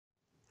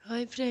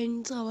Hi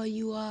friends, how are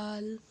you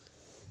all?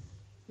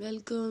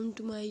 Welcome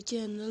to my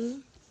channel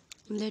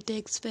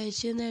Latex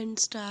Fashion and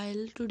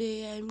Style.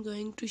 Today I am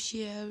going to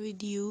share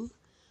with you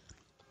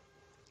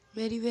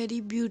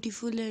very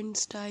beautiful and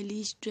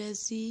stylish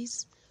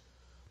dresses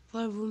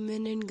for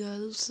women and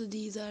girls.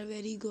 These are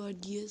very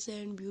gorgeous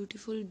and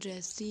beautiful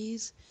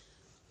dresses.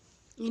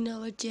 In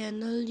our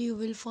channel you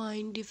will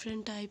find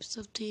different types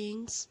of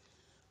things.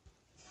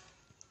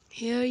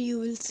 Here you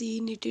will see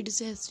knitted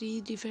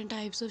accessories, different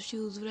types of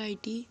shoes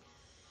variety,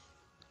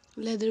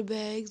 leather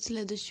bags,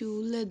 leather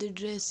shoes, leather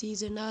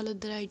dresses and all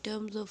other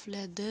items of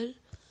leather.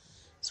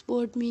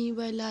 Support me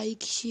by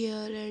like,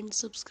 share and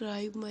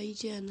subscribe my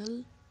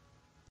channel.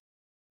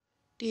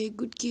 Take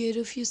good care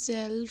of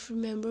yourself.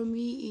 Remember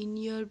me in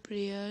your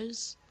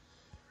prayers.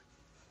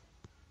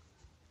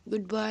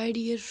 Goodbye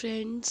dear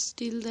friends,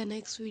 till the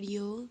next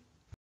video.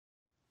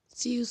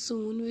 See you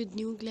soon with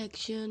new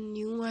collection,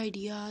 new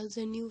ideas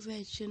and new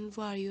fashion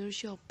for your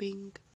shopping.